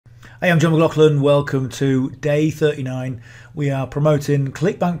Hey, I'm John McLaughlin. Welcome to day 39. We are promoting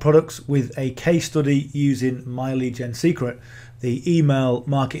Clickbank products with a case study using myleadgensecret, the email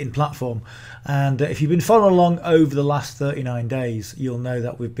marketing platform. And if you've been following along over the last 39 days, you'll know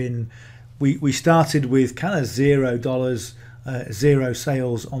that we started with kind of $0, zero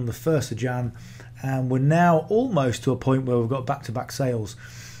sales on the 1st of Jan, and we're now almost to a point where we've got back-to-back sales.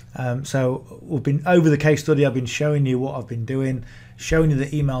 So we've been over the case study. I've been showing you what I've been doing, showing you the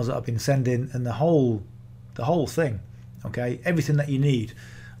emails that I've been sending, and the whole thing. Okay, everything that you need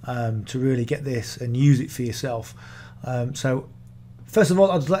to really get this and use it for yourself. So first of all,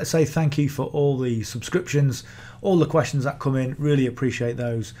 I'd just like to say thank you for all the subscriptions, all the questions that come in. Really appreciate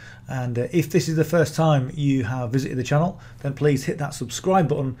those. And if this is the first time you have visited the channel, then please hit that subscribe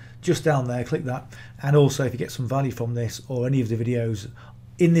button just down there. Click that. And also, if you get some value from this or any of the videos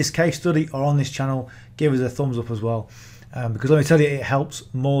in this case study or on this channel, give us a thumbs up as well, because let me tell you, it helps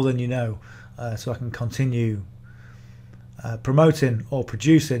more than you know, so I can continue promoting or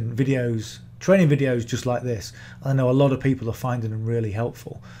producing videos, training videos just like this. I know a lot of people are finding them really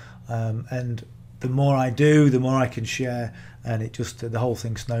helpful, and the more I do, the more I can share, and it just the whole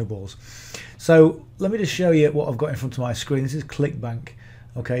thing snowballs. So let me just show you what I've got in front of my screen. This is Clickbank.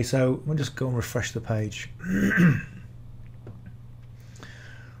 Okay, so we'll just go and refresh the page.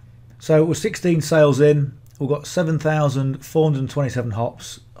 So we're 16 sales in, we've got 7,427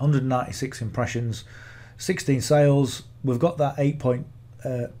 hops, 196 impressions, 16 sales. We've got that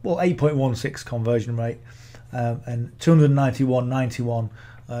 8.16 conversion rate, and 291.91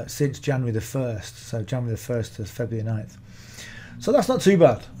 since January the 1st. So January the 1st to February the 9th. So that's not too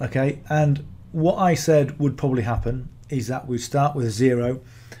bad, okay? And what I said would probably happen is that we start with 0,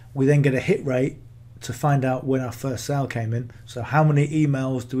 we then get a hit rate to find out when our first sale came in. So how many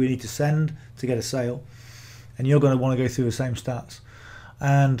emails do we need to send to get a sale? And you're going to want to go through the same stats.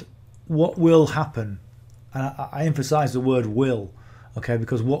 And what will happen, and I emphasize the word will, okay,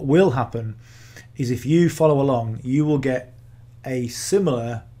 because what will happen is if you follow along, you will get a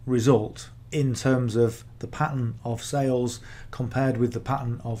similar result in terms of the pattern of sales compared with the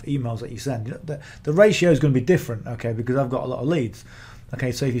pattern of emails that you send. The ratio is going to be different, okay, because I've got a lot of leads.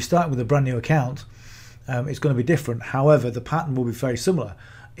 Okay, so if you start with a brand new account, it's going to be different. However, the pattern will be very similar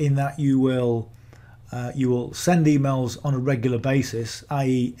in that you will send emails on a regular basis,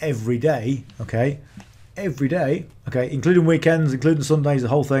 i.e. every day, okay, including weekends, including Sundays, the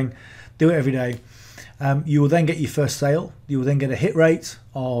whole thing. Do it every day. You will then get your first sale. You will then get a hit rate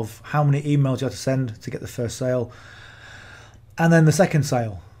of how many emails you have to send to get the first sale, and then the second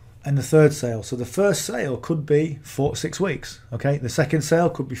sale and the third sale. So the first sale could be 4 to 6 weeks, okay? The second sale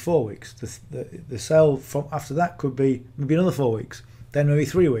could be 4 weeks. The sale from after that could be maybe another 4 weeks, then maybe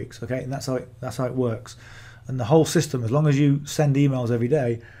 3 weeks, okay? And that's how it works. And the whole system, as long as you send emails every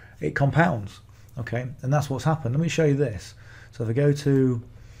day, it compounds, okay? And that's what's happened. Let me show you this. So if I go to,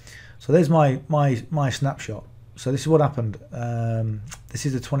 so there's my snapshot. So this is what happened. This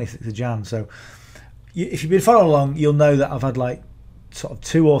is the 26th of Jan. So if you've been following along, you'll know that I've had like sort of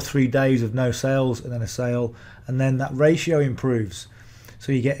 2 or 3 days of no sales and then a sale, and then that ratio improves,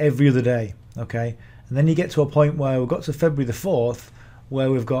 so you get every other day, okay? And then you get to a point where we've got to February the 4th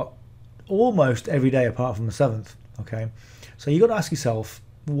where we've got almost every day apart from the 7th, okay? So you've got to ask yourself,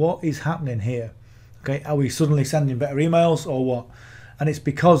 what is happening here? Okay, are we suddenly sending better emails or what? And it's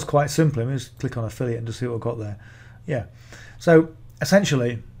because, quite simply, let me just click on affiliate and just see what we've got there. Yeah, so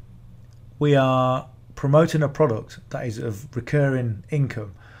essentially we are promoting a product that is of recurring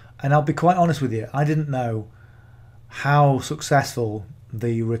income, and I'll be quite honest with you, I didn't know how successful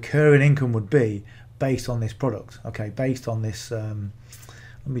the recurring income would be based on this product, okay, based on this let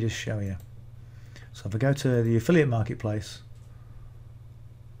me just show you. So if I go to the affiliate marketplace,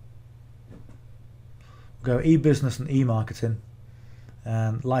 we'll go e-business and e-marketing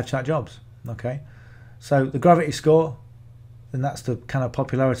and live chat jobs, okay? So the gravity score, and that's the kind of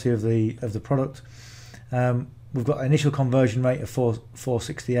popularity of the product. We've got an initial conversion rate of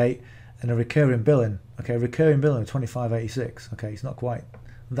 468 and a recurring billing. Okay, recurring billing of 25.86. Okay, it's not quite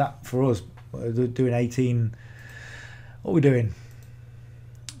that for us. We're doing 18. What are we doing?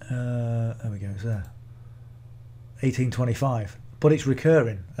 There we go. It's there. 18.25. But it's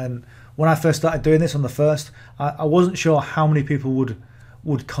recurring. And when I first started doing this on the 1st, I wasn't sure how many people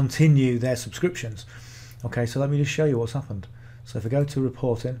would continue their subscriptions. Okay, so let me just show you what's happened. So if I go to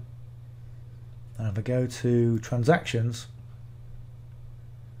reporting, and if I go to transactions,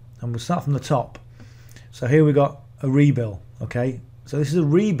 and we'll start from the top. So here we got a rebill, okay? So this is a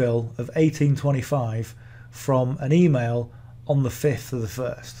rebill of 18.25 from an email on the 5th of the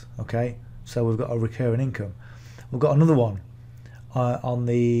 1st, okay? So we've got a recurring income. We've got another one on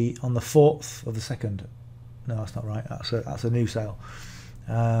the 4th of the 2nd. No, that's not right. That's a new sale.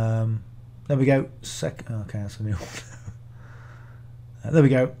 There we go. Okay, that's a new one. There we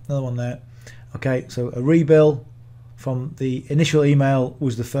go. Another one there. Okay, so a rebill from the initial email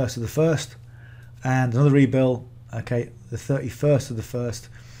was the 1st of the 1st, and another rebill. Okay, the 31st of the 1st.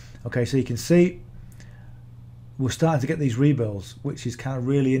 Okay, so you can see we're starting to get these rebills, which is kind of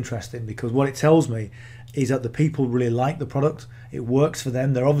really interesting, because what it tells me is that the people really like the product. It works for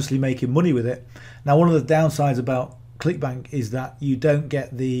them. They're obviously making money with it. Now, one of the downsides about Clickbank is that you don't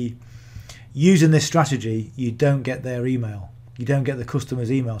get using this strategy, you don't get their email. You don't get the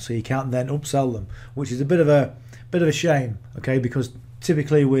customer's email, so you can't then upsell them, which is a bit of a shame, okay? Because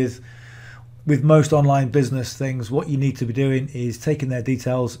typically with most online business things, what you need to be doing is taking their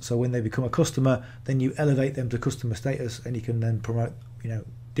details, so when they become a customer, then you elevate them to customer status, and you can then promote,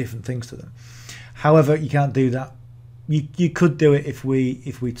 different things to them. However, you can't do that. You could do it if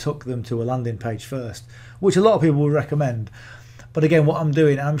we took them to a landing page first, which a lot of people will recommend. But again, what I'm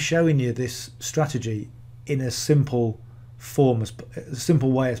doing, I'm showing you this strategy in a simple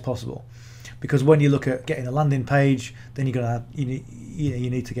way as possible. Because when you look at getting a landing page, then you're going to have, you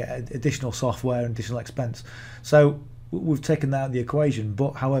need to get additional software and additional expense. So we've taken that out of the equation.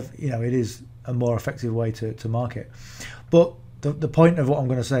 But however, it is a more effective way to market. But the point of what I'm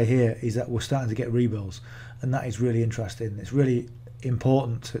going to say here is that we're starting to get rebills, and that is really interesting. It's really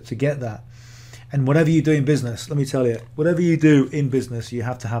important to get that. And whatever you do in business, let me tell you, whatever you do in business, you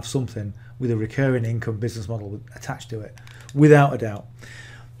have to have something with a recurring income business model attached to it, without a doubt.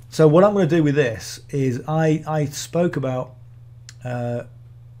 So what I'm going to do with this is I spoke about what's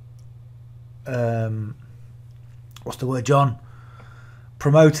the word, John?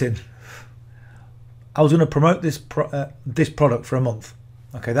 Promoting. I was going to promote this product for a month.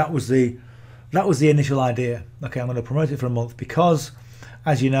 Okay, that was the initial idea. Okay, I'm going to promote it for a month because,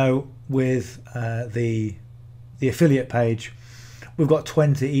 as you know, with the affiliate page, we've got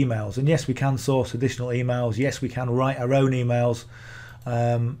 20 emails, and yes, we can source additional emails. Yes, we can write our own emails.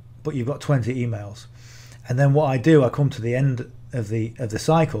 But you've got 20 emails, and then what I do, I come to the end of the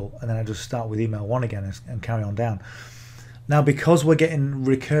cycle, and then I just start with email 1 again and carry on down. Now, because we're getting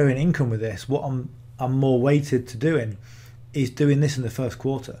recurring income with this, what I'm more weighted to doing is doing this in the first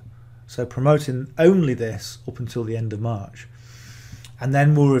quarter, so promoting only this up until the end of March, and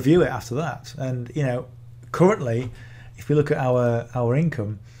then we'll review it after that. And currently, if we look at our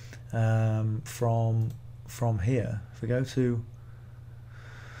income from here, if we go to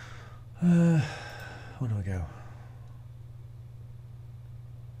where do I go?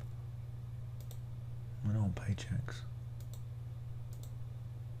 I know on paychecks.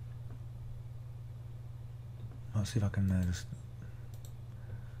 Let's see if I can just.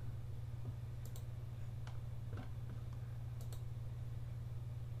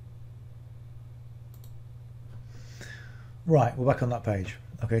 Right, we're back on that page.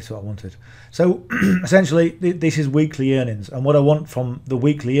 Okay, so I wanted. So essentially, this is weekly earnings, and what I want from the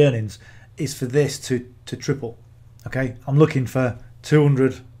weekly earnings is for this to triple. Okay, I'm looking for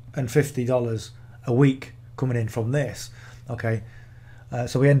 $250 a week coming in from this. Okay,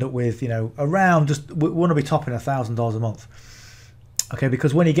 so we end up with around we want to be topping $1,000 a month. Okay,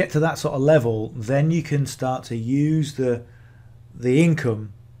 because when you get to that sort of level, then you can start to use the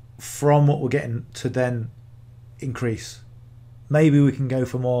income from what we're getting to then increase. Maybe we can go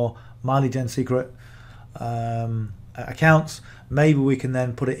for more myleadgensecret accounts. Maybe we can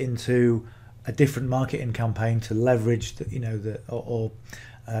then put it into a different marketing campaign to leverage to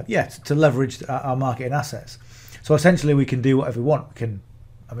leverage our marketing assets. So essentially, we can do whatever we want. We can,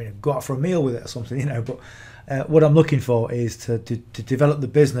 go out for a meal with it or something, But what I'm looking for is to develop the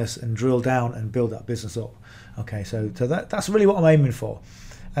business and drill down and build that business up. Okay, so that's really what I'm aiming for.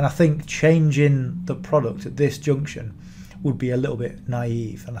 And I think changing the product at this junction would be a little bit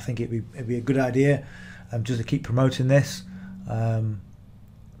naive, and I think it'd be a good idea just to keep promoting this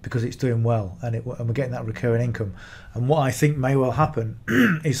because it's doing well, and we're getting that recurring income. And what I think may well happen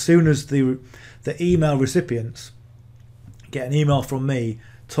is, soon as the email recipients get an email from me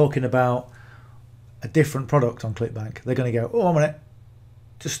talking about a different product on Clickbank, they're going to go, oh, a minute,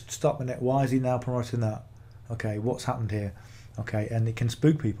 just stop a minute, why is he now promoting that? Okay, what's happened here? Okay, and it can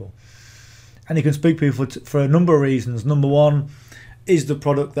spook people. And it can spook people for a number of reasons. Number one, is the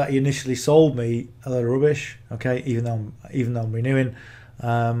product that he initially sold me a load of rubbish? Okay, even though I'm renewing,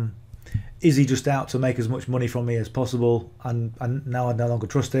 is he just out to make as much money from me as possible? And now I no longer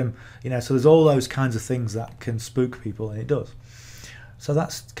trust him. So there's all those kinds of things that can spook people, and it does. So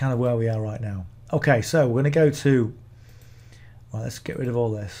that's kind of where we are right now. Okay, so we're going to go to. Well, let's get rid of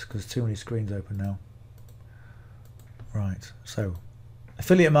all this because too many screens open now. Right, so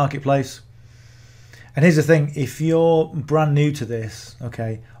affiliate marketplace. And here's the thing, if you're brand new to this,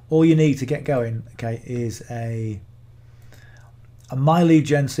 okay, all you need to get going, okay, is a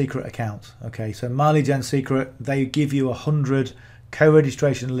myleadgensecret account. Okay, so myleadgensecret, they give you 100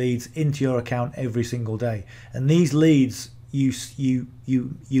 co-registration leads into your account every single day, and these leads you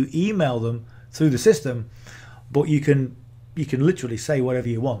email them through the system, but you can literally say whatever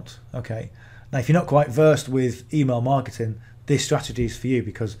you want. Okay, now if you're not quite versed with email marketing, this strategy is for you,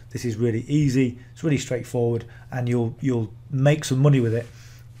 because this is really easy, it's really straightforward, and you'll make some money with it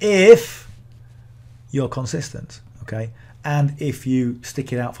if you're consistent. Okay, and if you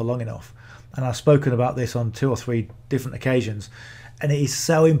stick it out for long enough. And I've spoken about this on 2 or 3 different occasions, and it is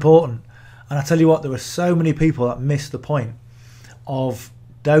so important. And I tell you what, there are so many people that miss the point of,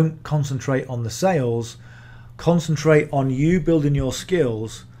 don't concentrate on the sales, concentrate on you building your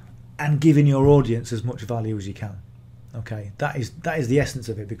skills and giving your audience as much value as you can. Okay, that is the essence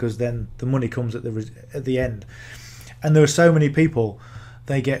of it, because then the money comes at the end. And there are so many people,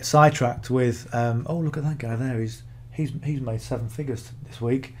 they get sidetracked with, oh, look at that guy there, he's made 7 figures this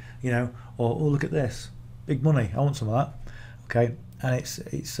week, you know, or oh, look at this, big money, I want some of that. Okay, and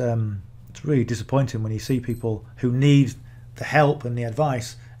it's really disappointing when you see people who need the help and the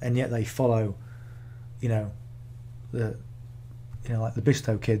advice, and yet they follow, you know, like the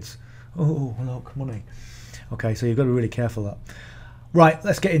Bisto kids. Oh, look, money. Okay, so you've got to be really careful of that. Right,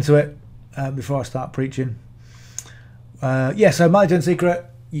 let's get into it before I start preaching. Yeah, so myleadgensecret,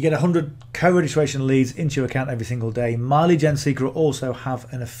 you get 100 co-registration leads into your account every single day. myleadgensecret also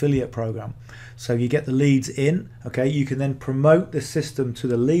have an affiliate program. So you get the leads in, okay, you can then promote the system to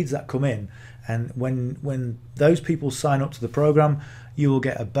the leads that come in. And when those people sign up to the program, you will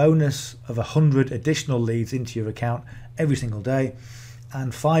get a bonus of 100 additional leads into your account every single day,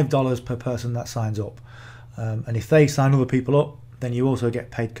 and $5 per person that signs up. And if they sign other people up, then you also get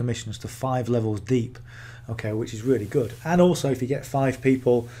paid commissions to 5 levels deep, okay, which is really good. And also, if you get 5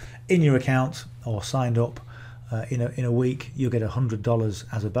 people in your account or signed up in a week, you'll get $100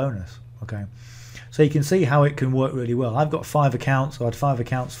 as a bonus. Okay, so you can see how it can work really well. I've got 5 accounts. I had 5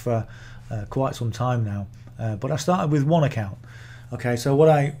 accounts for quite some time now, but I started with 1 account. Okay, so what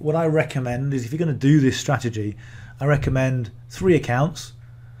I recommend is, if you're going to do this strategy, I recommend 3 accounts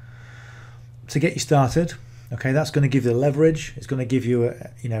to get you started. Okay, that's going to give you leverage. It's going to give you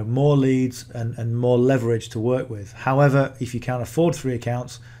more leads and more leverage to work with. However, if you can't afford 3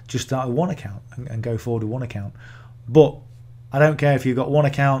 accounts, just start with 1 account and go forward with 1 account. But I don't care if you've got 1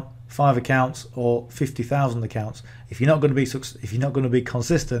 account, 5 accounts, or 50,000 accounts. If you're not going to be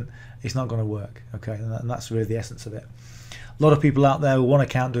consistent, it's not going to work. Okay, and that's really the essence of it. A lot of people out there with 1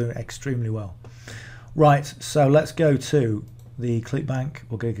 account doing extremely well. Right, so let's go to the Clickbank.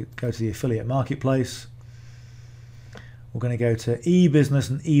 We'll go to the affiliate marketplace. We're going to go to e-business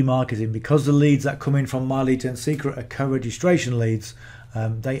and e-marketing. Because the leads that come in from myleadgensecret are co-registration leads,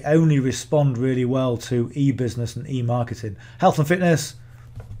 they only respond really well to e-business and e-marketing. Health and fitness,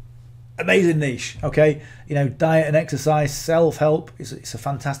 amazing niche. Okay, diet and exercise, self-help, it's a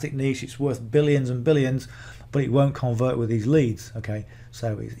fantastic niche. It's worth billions and billions, but it won't convert with these leads. Okay,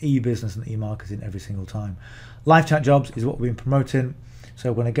 so it's e-business and e-marketing every single time. Live chat jobs is what we've been promoting.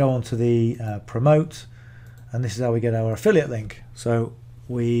 So we're going to go on to the promote, and this is how we get our affiliate link. So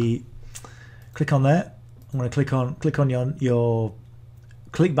we click on there. I'm going to click on your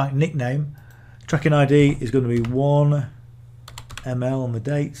Clickbank nickname. Tracking ID is going to be 1ML on the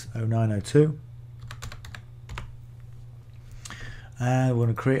date 0902, and we're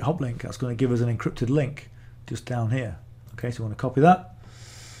going to create hop link. That's going to give us an encrypted link just down here. Okay, so we're going to copy that,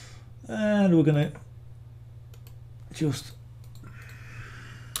 and we're going to just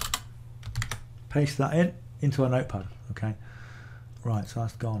paste that into our notepad. Okay, right, so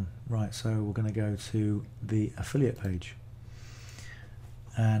that's gone. Right, so we're going to go to the affiliate page,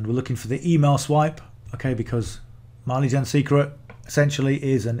 and we're looking for the email swipe. Okay, because myleadgensecret essentially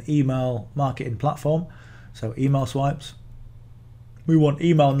is an email marketing platform. So email swipes, we want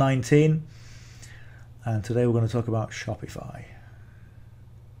email 19, and today we're going to talk about Shopify.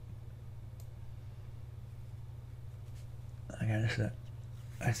 Okay,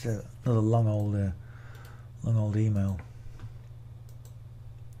 that's another long old email.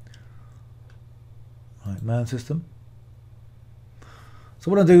 Right, mail system.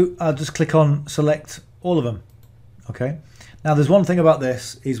 So what I'll do, I'll just click on select all of them. Okay. Now there's one thing about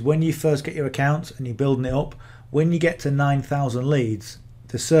this, is when you first get your account and you're building it up, when you get to 9,000 leads,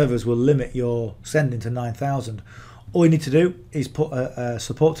 the servers will limit your sending to 9,000. All you need to do is put a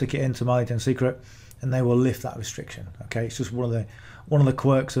support ticket into myleadgensecret, and they will lift that restriction. Okay, it's just one of the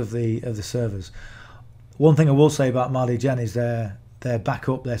quirks of the servers. One thing I will say about MyLeadGen is their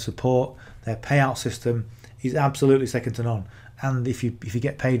backup, their support, their payout system is absolutely second to none. And if you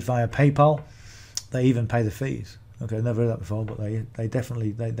get paid via PayPal, they even pay the fees. Okay, I've never heard that before, but they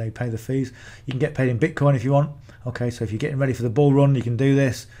definitely pay the fees. You can get paid in Bitcoin if you want. Okay, so if you're getting ready for the bull run, you can do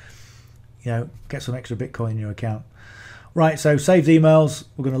this. You know, get some extra Bitcoin in your account. Right, so saved emails,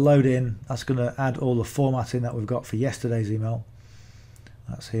 we're going to load in. That's going to add all the formatting that we've got for yesterday's email.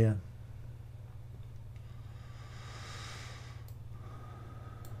 That's here.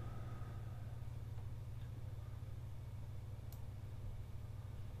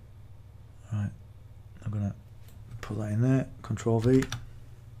 Right, I'm going to put that in there, Control V. And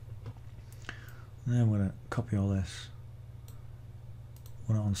then I'm going to copy all this.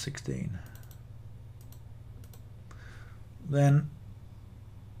 Run it on 16. Then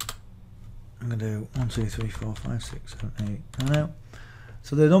I'm going to do 1, 2, 3, 4, 5, 6, 7, 8, 9 out.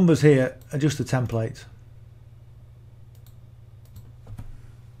 So the numbers here are just a template.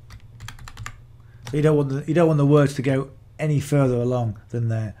 So you don't want the words to go any further along than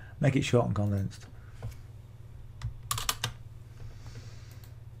there. Make it short and condensed.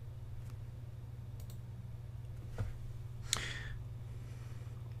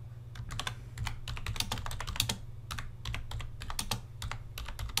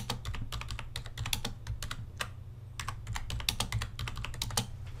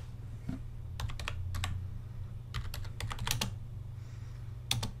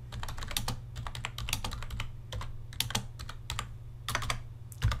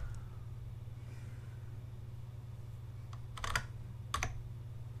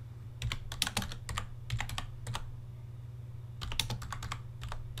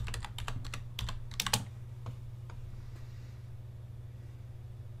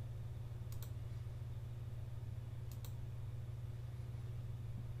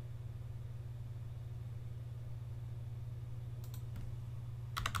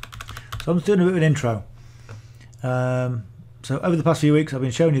 So I'm just doing a bit of an intro. So over the past few weeks I've been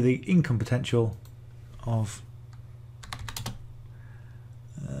showing you the income potential of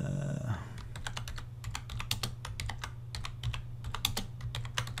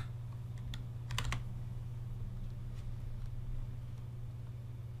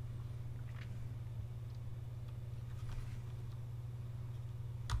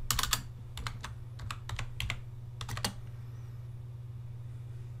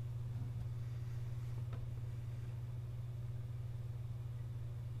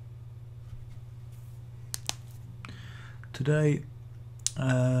today.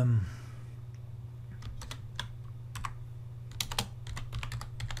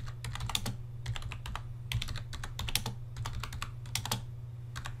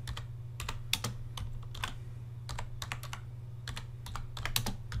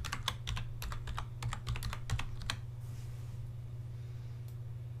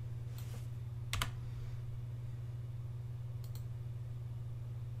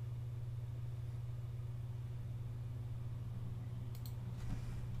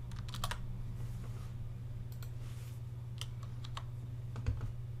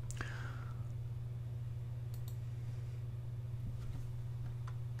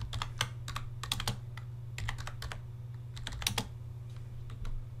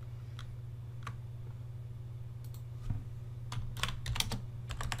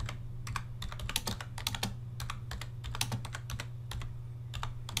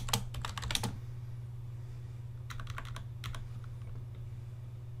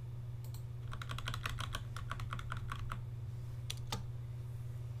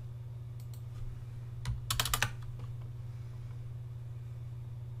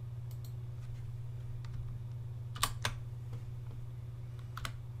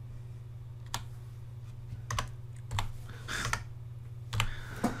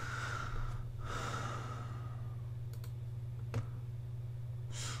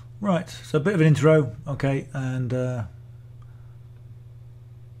 Right, so a bit of an intro, okay, and right,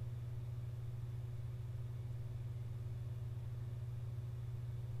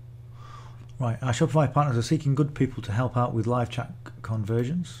 our Shopify partners are seeking good people to help out with live chat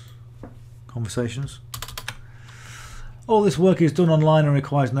conversations. All this work is done online and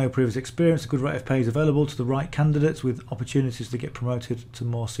requires no previous experience. A good rate of pay is available to the right candidates with opportunities to get promoted to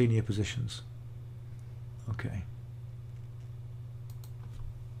more senior positions. Okay.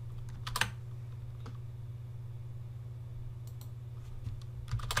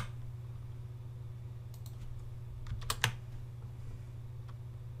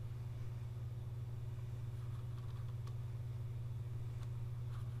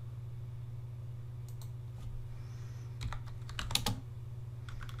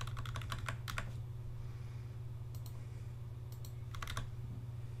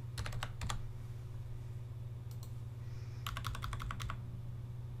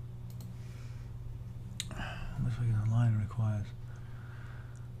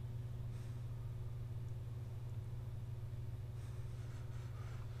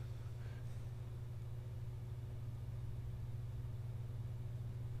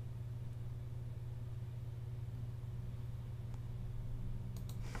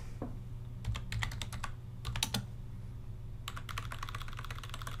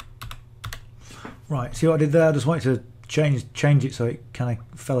 Right, see what I did there? I just wanted to change it so it kind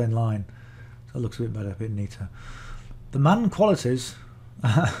of fell in line. So it looks a bit better, a bit neater. The man qualities.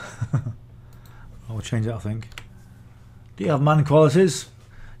 I will change that, I think. Do you have man qualities?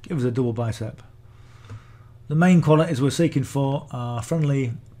 Give us a double bicep. The main qualities we're seeking for are a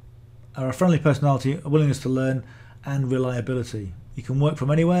friendly personality, a willingness to learn, and reliability. You can work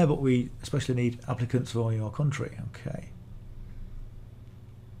from anywhere, but we especially need applicants for your country. Okay.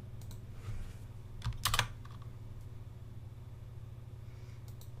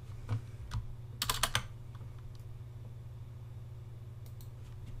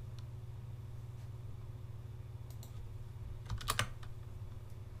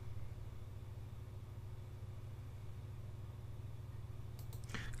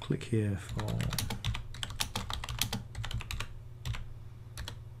 Click here for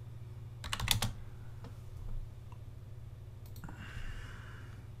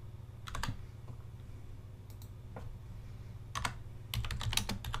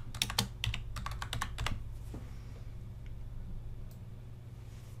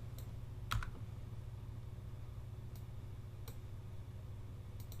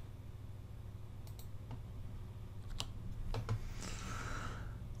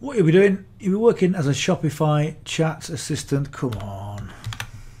what you'll be doing. You'll be working as a Shopify chat assistant. Come on,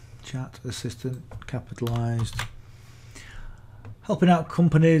 chat assistant, capitalized. Helping out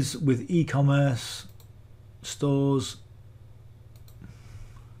companies with e-commerce stores.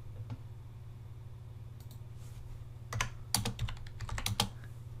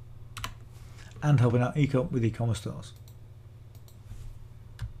 And helping out with e-commerce stores.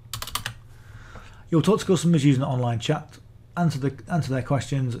 You'll talk to customers using online chat, answer their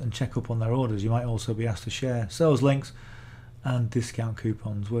questions and check up on their orders. You might also be asked to share sales links and discount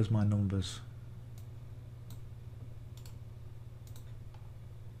coupons. Where's my numbers?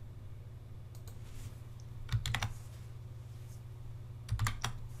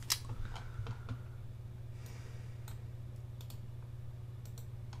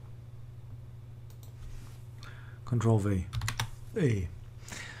 Control V. E.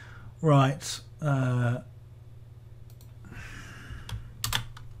 Right. That's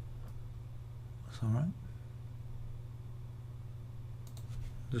all right.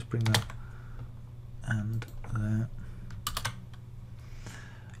 Just bring that and there.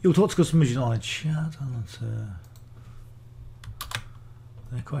 You'll talk to customers using online chat and answer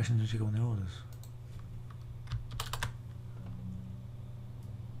their questions and check on their orders.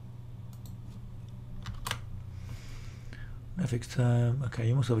 No fixed term. Okay,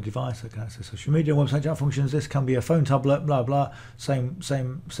 you must have a device that can access social media and website chat functions. This can be a phone, tablet, blah blah. Same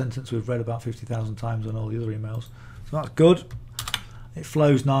sentence we've read about 50,000 times on all the other emails. So that's good. It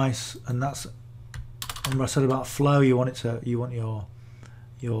flows nice, and that's. Remember I said about flow. You want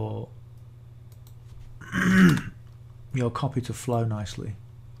your your copy to flow nicely.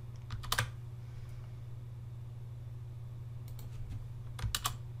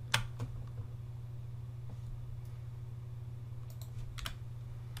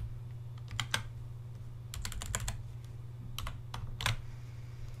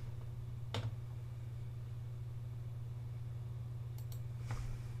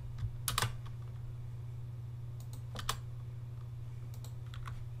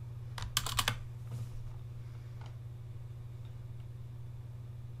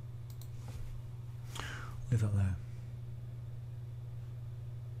 Leave that there.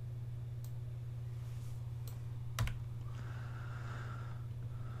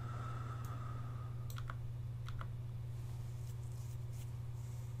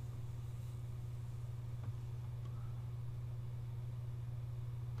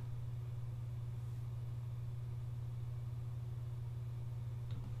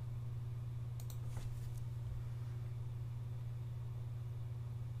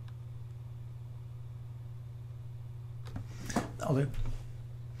 That'll do.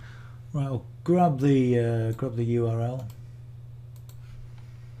 Right, I'll grab the URL.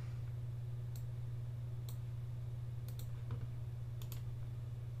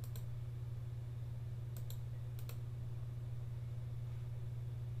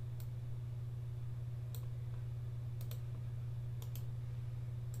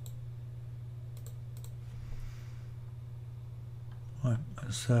 Right,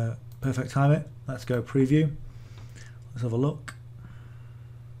 let's perfect time it. Let's go preview. Let's have a look.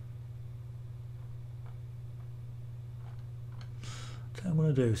 So what I'm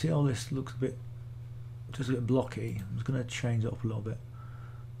going to do, see how this looks just a bit blocky. I'm just going to change it up a little bit.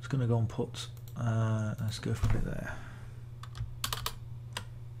 I'm just going to go and put, let's go for a bit there.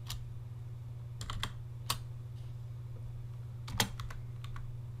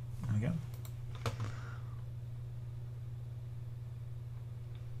 There we go.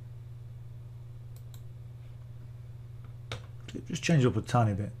 Just change it up a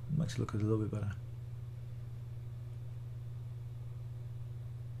tiny bit, makes it look a little bit better.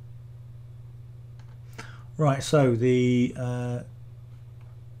 Right, so the what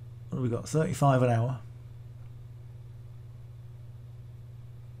have we got? 35 an hour.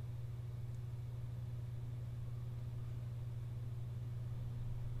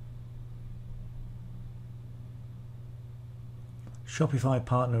 Shopify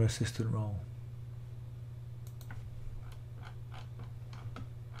partner assistant role.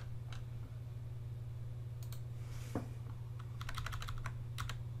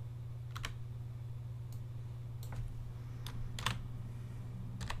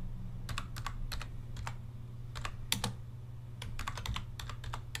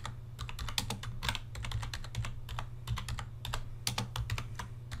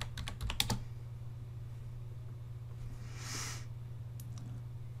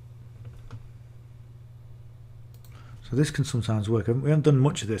 So this can sometimes work. We haven't done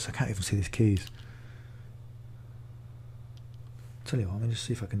much of this. I can't even see these keys. Tell you what, let me just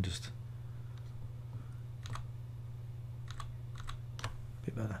see if I can just a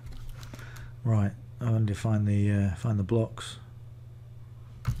bit better. Right, I want to find the blocks.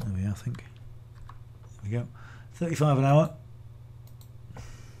 There we are. I think. There we go. 35 an hour.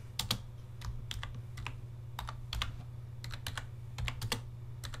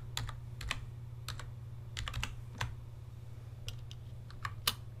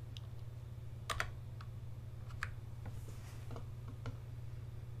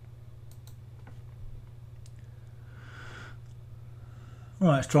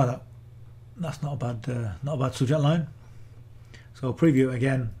 Right, let's try that. That's not a bad subject line. So I'll preview it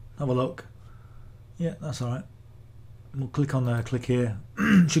again. Have a look. Yeah, that's all right. We'll click on there. Click here.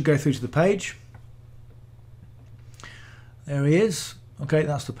 Should go through to the page. There he is. Okay,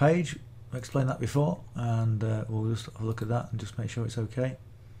 that's the page. I explained that before, and we'll just have a look at that and just make sure it's okay.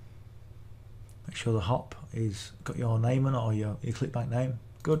 Make sure the hop is got your name on it or your Clickbank name.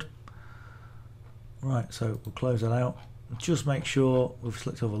 Good. Right, so we'll close that out. Just make sure we've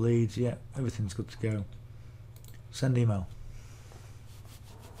selected over leads. Yeah, everything's good to go. Send email.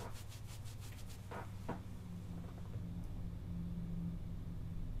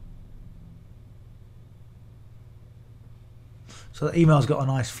 So the email's got a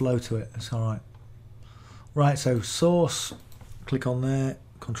nice flow to it. It's all right. Right, so source. Click on there.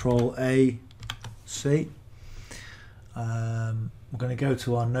 Control A, C. We're going to go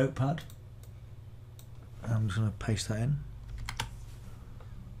to our notepad. I'm just going to paste that in.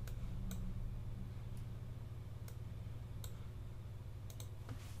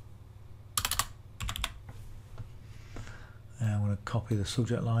 And I'm going to copy the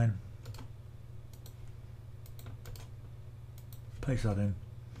subject line. Paste that in.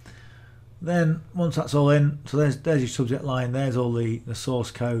 Then once that's all in, so there's your subject line, there's all the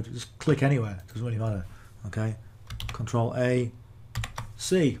source code. Just click anywhere, doesn't really matter. Okay. Control A,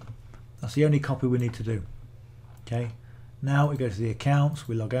 C. That's the only copy we need to do. Okay, now we go to the accounts,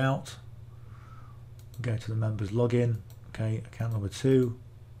 we log out, go to the members login, okay, account number 2,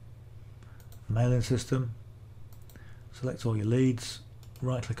 mailing system, select all your leads,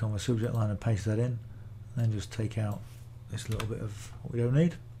 right click on the subject line and paste that in, and then just take out this little bit of what we don't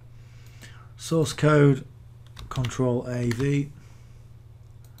need. Source code, Control A, V,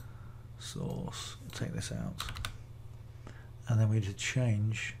 source, take this out, and then we need to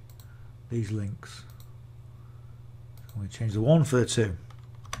change these links. We change the 1 for the 2,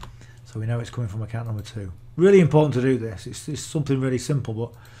 so we know it's coming from account number 2. Really important to do this. It's something really simple,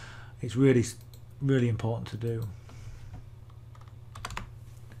 but it's really important to do.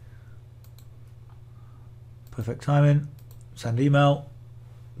 Perfect timing. Send email.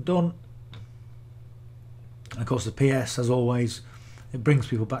 Done. And of course the PS, as always, it brings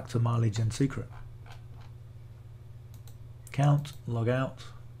people back to myleadgensecret. Account, log out,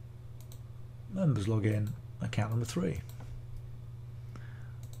 members log in. Account number 3.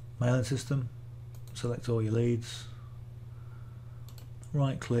 Mailing system, select all your leads,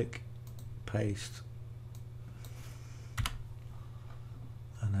 right click, paste,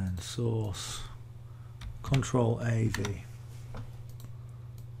 and then source, Control A, V.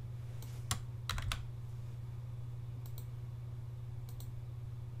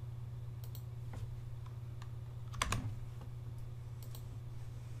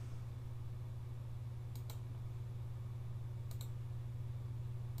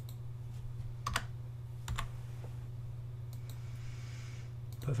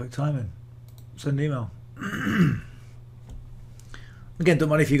 Perfect timing. Send an email. Again, don't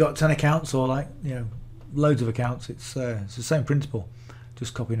matter if you've got 10 accounts or loads of accounts. It's the same principle,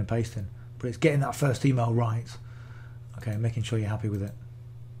 just copying and pasting. But it's getting that first email right. Okay, making sure you're happy with it.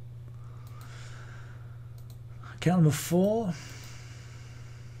 Account number 4.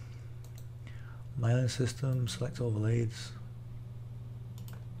 Mailing system, select all the leads.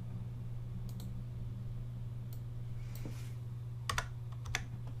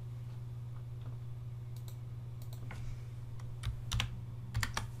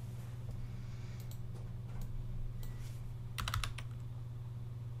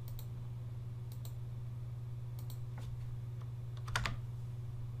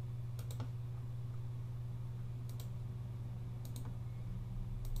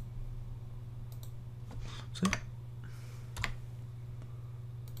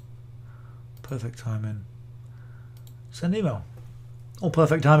 Perfect timing. Send email. All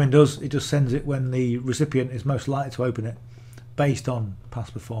perfect timing does, it just sends it when the recipient is most likely to open it, based on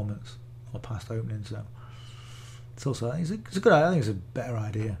past performance or past openings. So it's also, it's a good idea. I think it's a better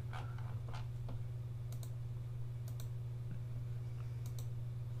idea.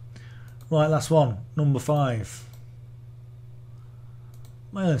 Right, last one, number 5.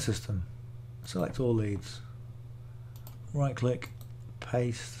 Mailing system. Select all leads. Right click,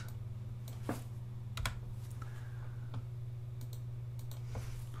 paste.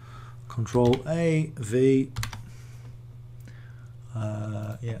 Control A, V,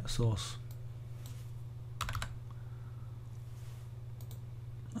 yeah, source.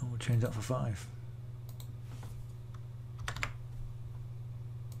 Oh, we'll change that for 5.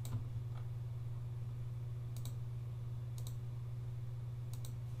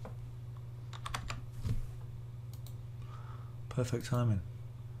 Perfect timing.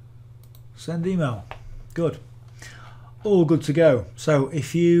 Send email. Good. All good to go. So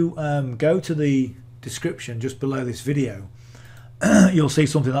if you go to the description just below this video, you'll see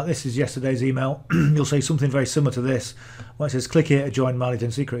something like this is yesterday's email. You'll see something very similar to this where it says click here to join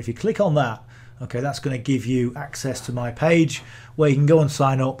MacLeod Secret. If you click on that, okay, that's going to give you access to my page where you can go and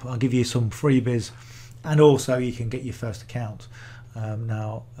sign up. I'll give you some freebies, and also you can get your first account.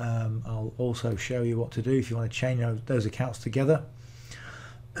 I'll also show you what to do if you want to change those accounts together.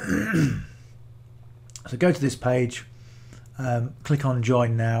 So go to this page. Click on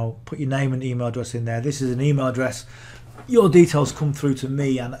join now, put your name and email address in there. This is an email address. Your details come through to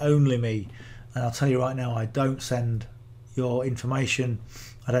me and only me, and I'll tell you right now, I don't send your information,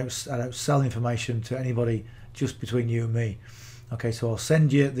 I don't sell information to anybody, just between you and me. Okay, so I'll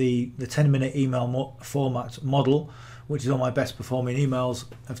send you the 10-minute email format model, which is all my best performing emails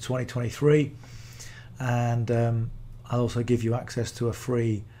of 2023, and I'll also give you access to a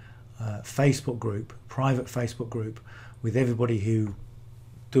free Facebook group, private Facebook group, with everybody who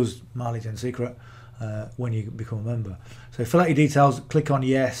does MacLeod Secret when you become a member. So fill out your details, click on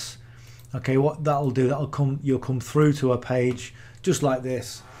yes. Okay, what that'll do, you'll come through to a page just like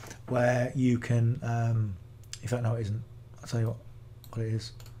this, where you can, in fact no it isn't, I'll tell you what it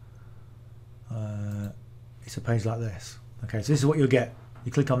is. It's a page like this. Okay, so this is what you'll get.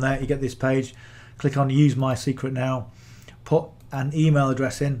 You click on there, you get this page, click on use my secret now, put an email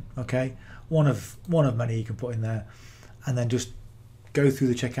address in, okay, one of many you can put in there, and then just go through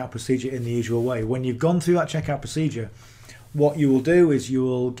the checkout procedure in the usual way. When you've gone through that checkout procedure, what you will do is you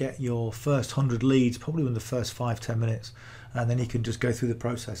will get your first 100 leads probably in the first 5-10 minutes, and then you can just go through the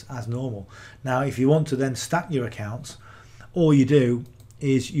process as normal. Now if you want to then stack your accounts, all you do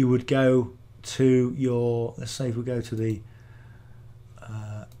is you would go to your, let's say if we go to the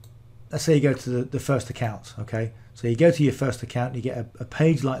let's say you go to the first account. Okay, so you go to your first account, you get a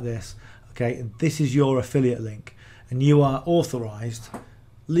page like this. Okay, and this is your affiliate link, and you are authorized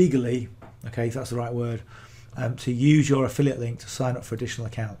legally, okay, if that's the right word, to use your affiliate link to sign up for additional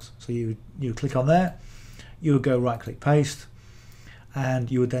accounts. So you click on there, you would go right click paste,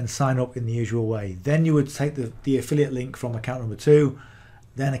 and you would then sign up in the usual way. Then you would take the affiliate link from account number 2,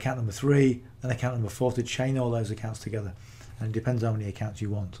 then account number 3, then account number 4, to chain all those accounts together. And it depends how many accounts you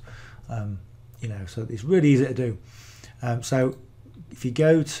want. You know, so it's really easy to do. So if you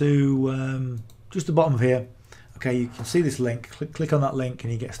go to just the bottom of here, okay, you can see this link. Click on that link,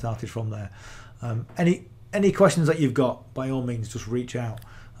 and you get started from there. Any questions that you've got, by all means, just reach out.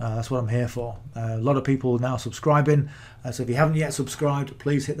 That's what I'm here for. A lot of people now subscribing, so if you haven't yet subscribed,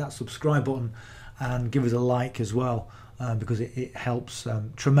 please hit that subscribe button and give us a like as well, because it helps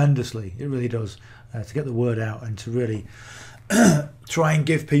tremendously. It really does, to get the word out and to really try and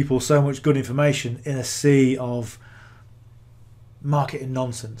give people so much good information in a sea of marketing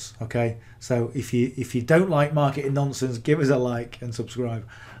nonsense. Okay, so if you don't like marketing nonsense, give us a like and subscribe.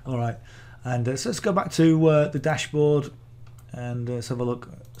 All right, and so let's go back to the dashboard, and let's have a look,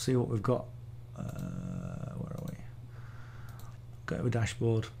 see what we've got. Where are we? Go to the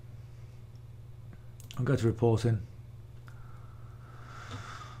dashboard. I'll go to reporting.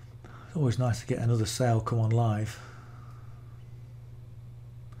 It's always nice to get another sale come on live.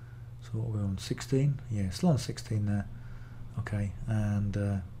 So what are we on, 16? Yeah, still on 16 there. Okay,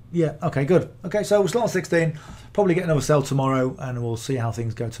 and yeah, okay, good. Okay, so we're still on 16. Probably get another sell tomorrow, and we'll see how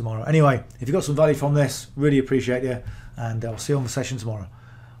things go tomorrow. Anyway, if you got some value from this, really appreciate you, and I'll see you on the session tomorrow.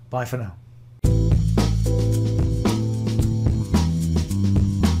 Bye for now.